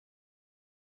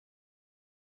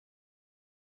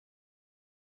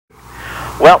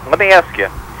Well, let me ask you.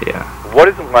 Yeah. What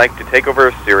is it like to take over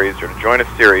a series or to join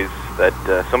a series that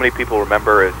so many people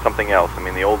remember as something else? I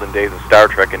mean, the olden days of Star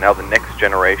Trek and now the next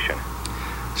generation.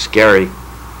 Scary.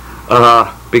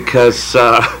 Because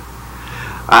I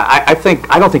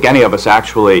don't think any of us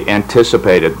actually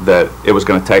anticipated that it was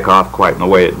going to take off quite in the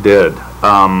way it did.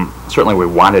 Certainly we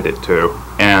wanted it to.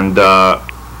 And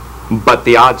but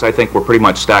the odds, I think, were pretty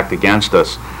much stacked against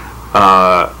us.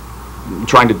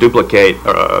 Trying to duplicate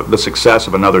the success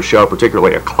of another show,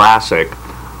 particularly a classic,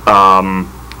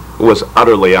 was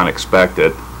utterly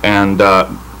unexpected. And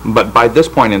but by this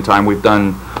point in time, we've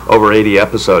done over 80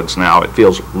 episodes now. It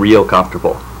feels real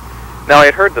comfortable. Now, I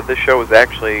had heard that this show was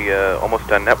actually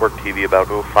almost on network TV about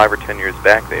 5 or 10 years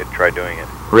back. They had tried doing it.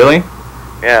 Really?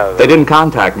 Yeah. They didn't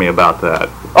contact me about that.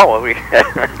 Oh, well,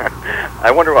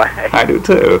 I wonder why. I do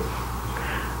too.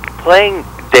 Playing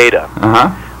Data. Uh-huh.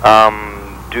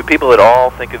 Do people at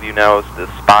all think of you now as the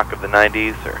Spock of the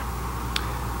 90s, or?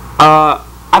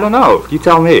 I don't know. You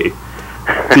tell me.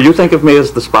 Do you think of me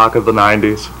as the Spock of the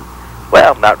 90s?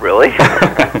 Well, not really.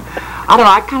 I don't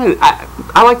know.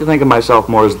 I like to think of myself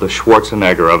more as the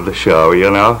Schwarzenegger of the show, you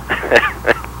know?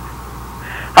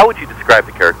 How would you describe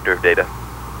the character of Data?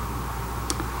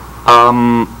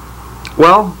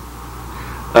 Well,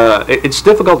 it's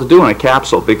difficult to do in a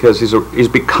capsule because he's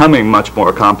becoming much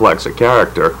more complex a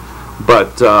character.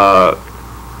 But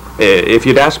if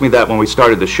you'd asked me that when we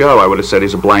started the show, I would have said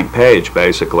he's a blank page,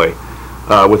 basically,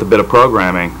 with a bit of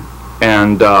programming.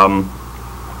 And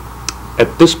at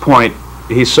this point,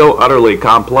 he's so utterly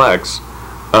complex.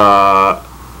 I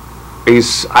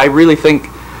really think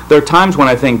there are times when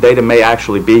I think Data may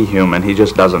actually be human. He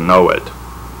just doesn't know it.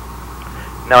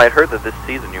 Now, I'd heard that this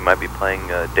season you might be playing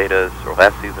Data's, or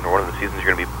last season, or one of the seasons,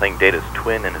 you're going to be playing Data's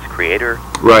twin and his creator.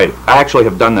 Right. I actually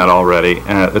have done that already,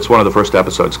 and it's one of the first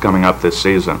episodes coming up this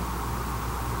season.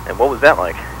 And what was that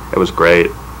like? It was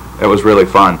great. It was really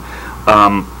fun.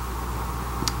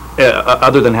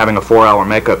 Other than having a 4-hour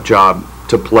makeup job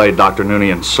to play Dr.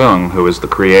 Noonien Sung, who is the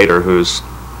creator, who's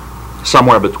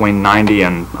somewhere between 90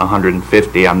 and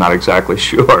 150, I'm not exactly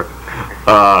sure.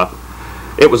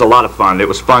 It was a lot of fun. It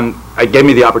was fun. It gave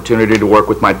me the opportunity to work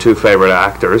with my two favorite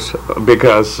actors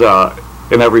because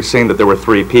in every scene that there were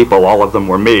 3 people, all of them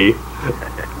were me,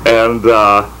 and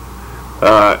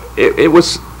it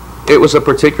was a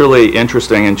particularly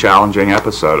interesting and challenging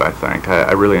episode. I think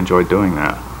I really enjoyed doing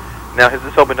that. Now, has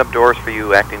this opened up doors for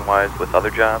you acting-wise with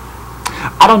other jobs?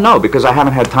 I don't know, because I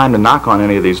haven't had time to knock on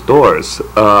any of these doors.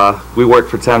 We work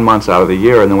for 10 months out of the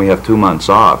year, and then we have 2 months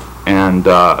off. And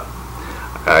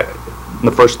in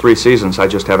the first 3 seasons, I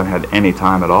just haven't had any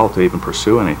time at all to even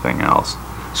pursue anything else.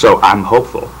 So I'm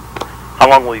hopeful. How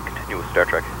long will you continue with Star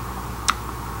Trek?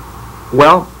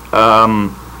 Well,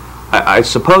 I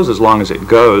suppose as long as it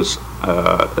goes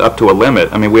up to a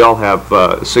limit. I mean, we all have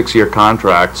 6-year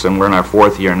contracts, and we're in our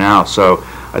 4th year now, so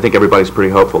I think everybody's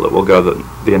pretty hopeful that we'll go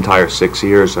the entire 6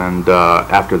 years, and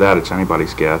after that, it's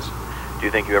anybody's guess. Do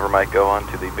you think you ever might go on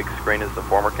to the big screen as the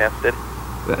former cast did?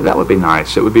 That would be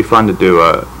nice. It would be fun to do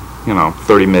a,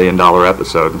 $30 million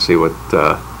episode and see what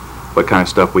kind of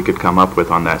stuff we could come up with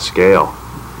on that scale.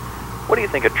 What do you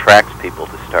think attracts people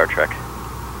to Star Trek?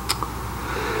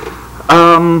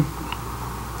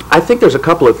 I think there's a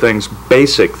couple of things,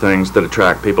 basic things, that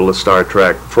attract people to Star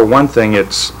Trek. For one thing,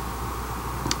 it's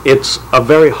a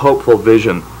very hopeful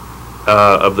vision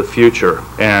of the future,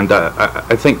 and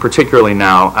I think particularly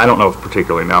now, I don't know if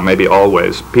particularly now, maybe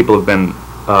always, people have been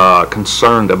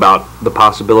concerned about the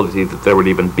possibility that there would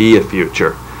even be a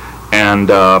future. And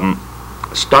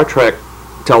Star Trek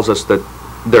tells us that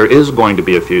there is going to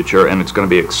be a future, and it's going to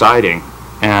be exciting.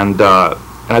 And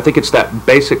I think it's that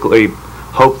basically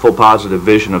hopeful, positive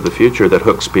vision of the future that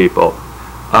hooks people.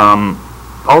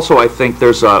 Also, I think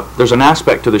there's an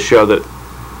aspect to the show that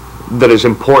is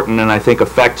important and I think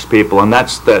affects people, and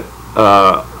that's that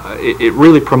it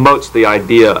really promotes the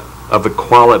idea of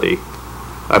equality,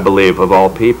 I believe, of all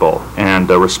people, and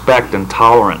respect and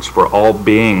tolerance for all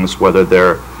beings, whether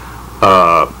they're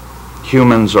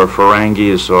humans or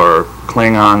Ferengis or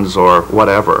Klingons or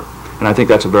whatever. And I think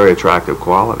that's a very attractive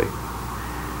quality.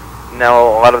 Now,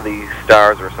 a lot of the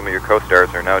stars, or some of your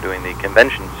co-stars, are now doing the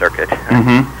convention circuit.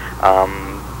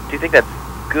 Mm-hmm. Do you think that's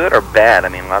good or bad? I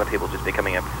mean, a lot of people just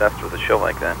becoming obsessed with a show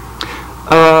like that.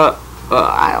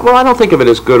 Well, I don't think of it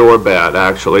as good or bad,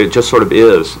 actually. It just sort of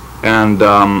is. And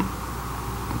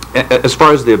as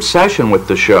far as the obsession with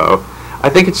the show, I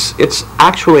think it's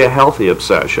actually a healthy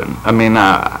obsession. I mean,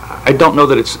 I don't know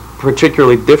that it's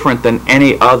particularly different than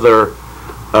any other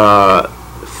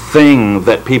thing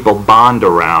that people bond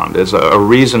around, as a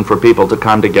reason for people to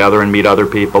come together and meet other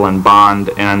people and bond.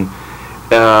 And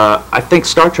I think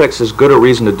Star Trek's as good a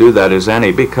reason to do that as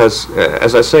any, because,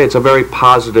 as I say, it's a very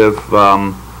positive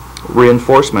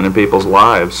reinforcement in people's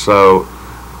lives. So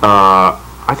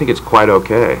I think it's quite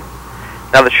okay.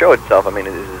 Now, the show itself, I mean,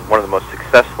 it is one of the most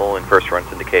successful in first-run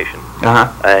syndication.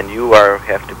 And you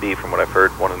have to be, from what I've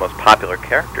heard, one of the most popular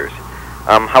characters.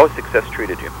 How has success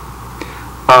treated you?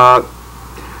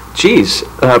 Geez,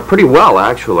 pretty well,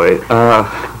 actually.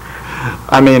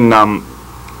 I mean,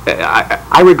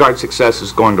 I regard success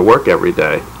as going to work every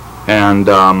day, and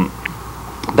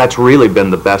that's really been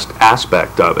the best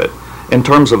aspect of it. In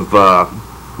terms of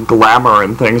glamour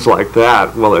and things like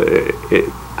that, well,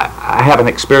 I haven't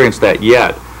experienced that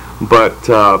yet, but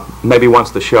maybe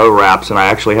once the show wraps and I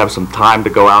actually have some time to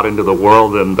go out into the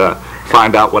world and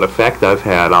find out what effect I've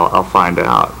had, I'll find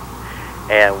out.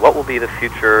 And what will be the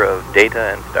future of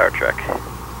Data and Star Trek?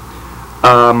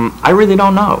 I really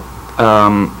don't know.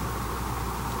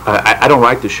 I don't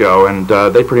write the show, and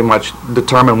they pretty much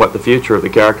determine what the future of the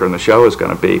character in the show is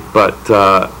going to be. But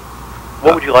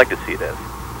what would you like to see it as?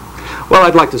 Well,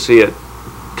 I'd like to see it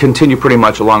continue pretty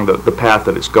much along the path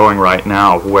that it's going right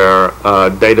now, where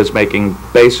Data's making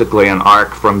basically an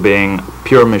arc from being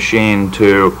pure machine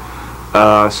to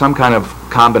some kind of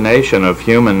combination of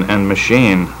human and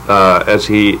machine as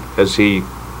he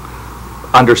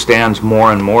understands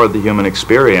more and more of the human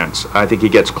experience. I think he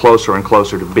gets closer and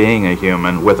closer to being a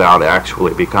human without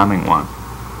actually becoming one.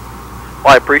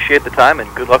 Well, I appreciate the time,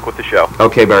 and good luck with the show.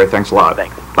 Okay, Barry, thanks a lot.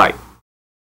 Thanks. Bye.